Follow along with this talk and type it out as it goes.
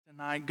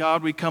Tonight,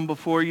 God, we come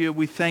before you.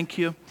 We thank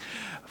you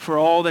for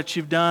all that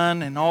you've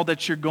done and all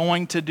that you're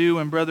going to do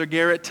in Brother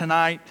Garrett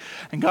tonight.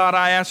 And God,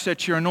 I ask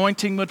that your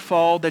anointing would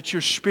fall, that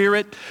your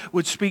Spirit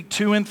would speak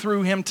to and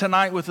through him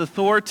tonight with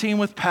authority and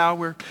with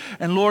power.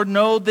 And Lord,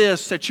 know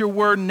this, that your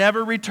word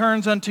never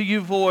returns unto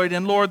you void.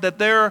 And Lord, that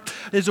there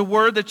is a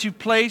word that you've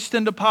placed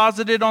and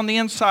deposited on the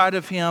inside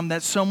of him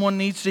that someone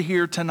needs to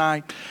hear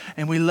tonight.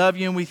 And we love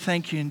you and we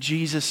thank you in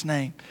Jesus'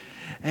 name.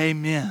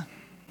 Amen.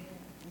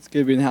 It's good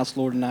to be in the house of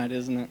the Lord tonight,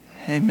 isn't it?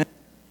 Amen.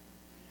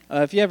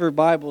 If you have your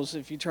Bibles,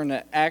 if you turn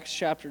to Acts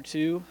chapter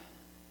 2,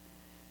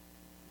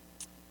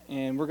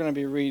 and we're going to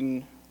be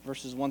reading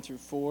verses 1 through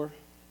 4.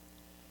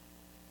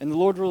 And the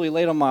Lord really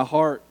laid on my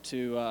heart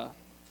to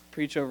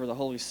preach over the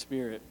Holy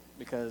Spirit,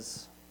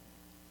 because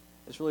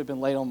it's really been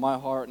laid on my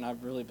heart, and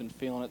I've really been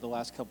feeling it the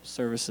last couple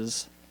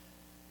services.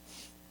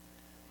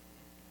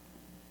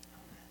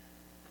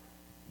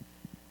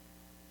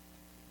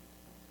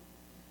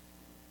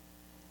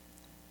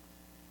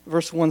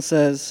 Verse 1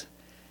 says,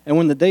 "And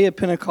when the day of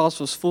Pentecost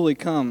was fully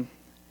come,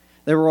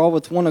 they were all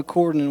with one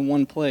accord and in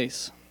one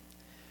place.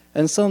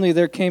 And suddenly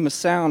there came a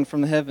sound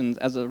from the heavens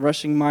as a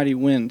rushing mighty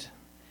wind,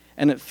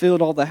 and it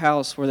filled all the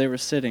house where they were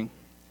sitting.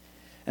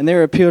 And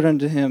there appeared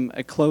unto him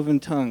a cloven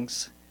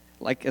tongues,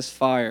 like as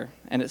fire,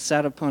 and it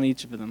sat upon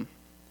each of them.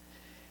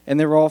 And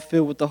they were all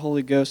filled with the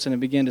Holy Ghost, and it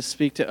began to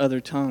speak to other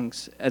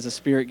tongues, as the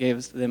Spirit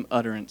gave them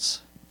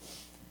utterance."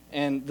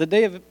 And the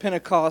day of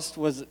Pentecost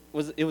was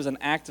an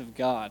act of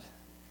God.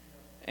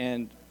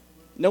 And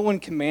no one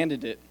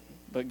commanded it,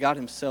 but God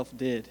himself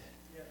did.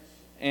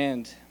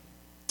 And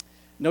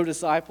no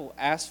disciple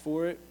asked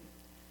for it,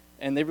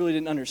 and they really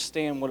didn't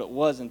understand what it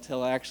was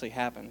until it actually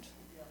happened.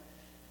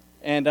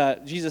 And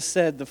Jesus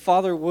said, the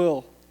Father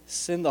will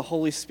send the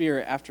Holy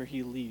Spirit after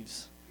he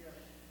leaves.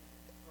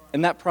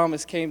 And that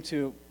promise came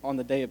to on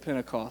the day of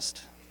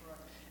Pentecost.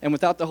 And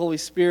without the Holy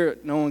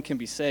Spirit, no one can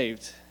be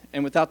saved.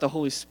 And without the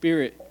Holy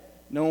Spirit,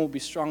 no one will be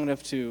strong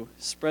enough to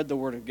spread the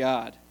word of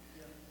God.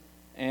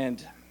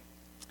 And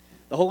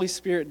the Holy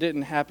Spirit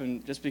didn't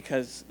happen just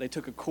because they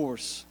took a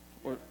course.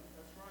 Or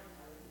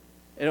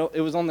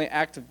it was on the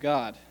act of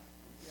God.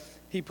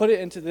 He put it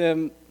into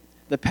them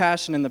the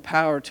passion and the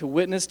power to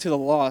witness to the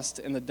lost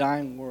in the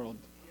dying world.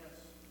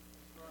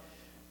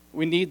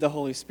 We need the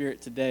Holy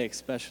Spirit today,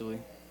 especially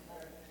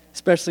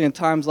in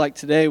times like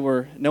today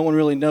where no one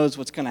really knows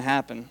what's going to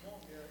happen.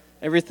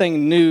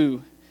 Everything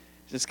new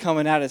is just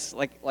coming at us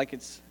like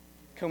it's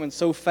coming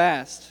so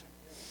fast.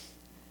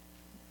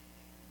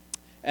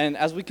 And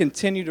as we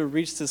continue to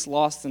reach this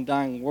lost and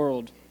dying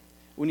world,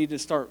 we need to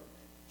start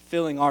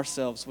filling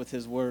ourselves with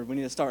his word. We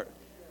need to start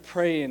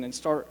praying and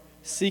start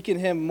seeking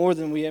him more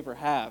than we ever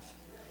have.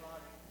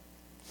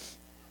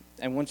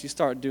 And once you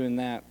start doing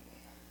that,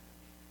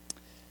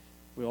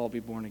 we'll all be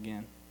born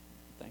again.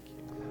 Thank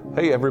you.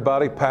 Hey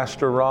everybody,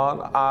 Pastor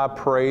Ron. I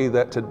pray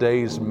that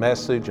today's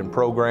message and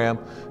program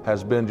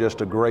has been just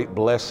a great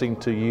blessing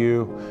to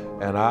you.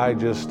 And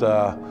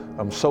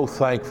I'm so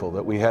thankful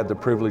that we had the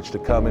privilege to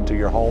come into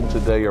your home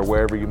today or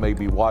wherever you may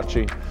be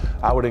watching.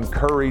 I would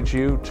encourage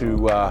you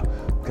to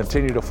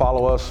continue to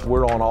follow us.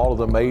 We're on all of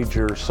the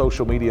major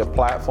social media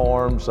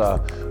platforms.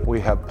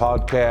 We have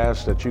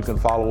podcasts that you can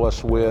follow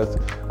us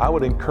with. I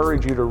would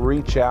encourage you to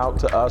reach out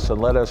to us and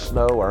let us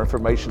know. Our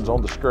information's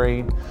on the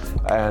screen.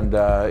 And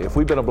if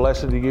we've been a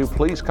blessing to you,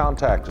 please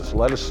contact us.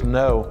 Let us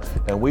know.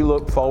 And we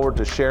look forward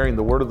to sharing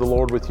the word of the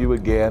Lord with you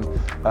again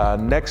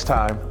next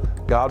time.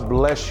 God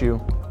bless you.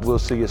 We'll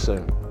see you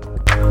soon.